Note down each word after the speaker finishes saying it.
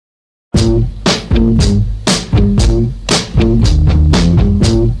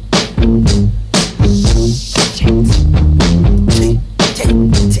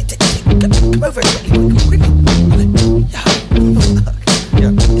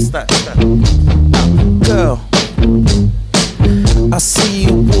It's that. Girl, I see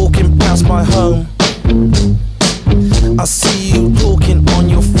you walking past my home. I see you talking on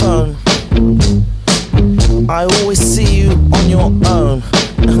your phone. I always see you on your own,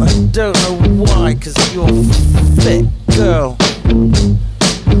 and I don't know why, cause you're fit, girl.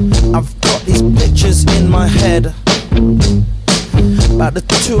 I've got these pictures in my head about the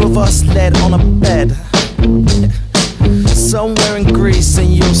two of us laid on a bed somewhere in Greece,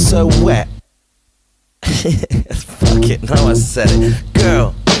 and you're so wet. Fuck it, now I said it.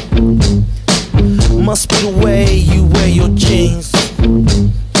 Girl, must be the way you wear your jeans.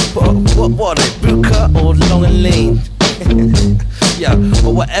 What are they, Buka or long and lean? Yeah,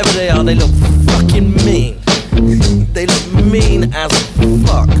 but whatever they are, they look fucking mean. They look mean as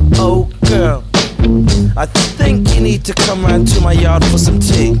fuck. Oh girl, I think you need to come round to my yard for some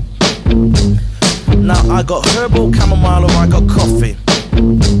tea. Now I got herbal, chamomile, or I got coffee.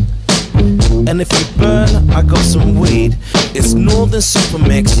 And if you burn, I got some weed. It's Northern Super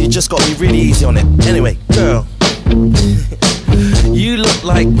Mix, you just gotta be really easy on it. Anyway, girl, you look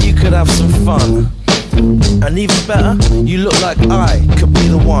like you could have some fun. And even better, you look like I could be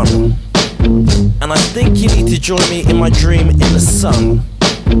the one. And I think you need to join me in my dream in the sun.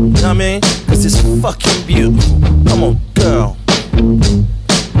 You know what I mean? Cause it's fucking beautiful. Come on, girl.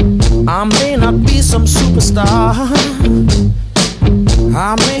 I may not be some superstar,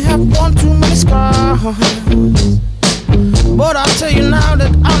 I may have one too many scars, but I'll tell you now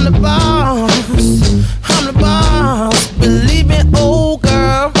that I'm the boss. I'm the boss, believe me, oh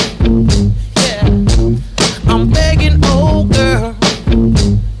girl. Yeah, I'm begging, oh girl.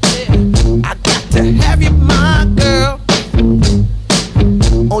 Yeah, I got to have you, my girl.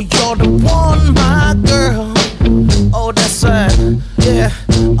 Oh, you're the one, my girl. Oh, that's right, yeah.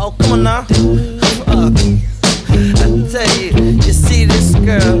 Oh, come on now. Fuck. I tell you, you see this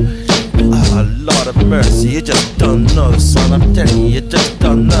girl? Oh, Lord of mercy, you just don't know, son. I'm telling you, you just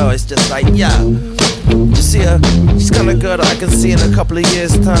don't know. It's just like, yeah. You see her? She's kinda good. I can see in a couple of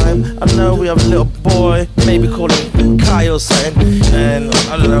years' time. I know we have a little boy, maybe call him Kai or something. And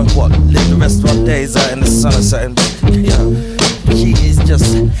I don't know what, live the rest of our days out in the sun or something. But yeah, she is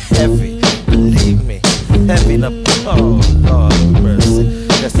just heavy, believe me. Heavy in a, oh Lord of mercy.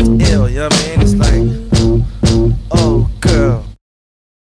 Just ill, you know what I mean?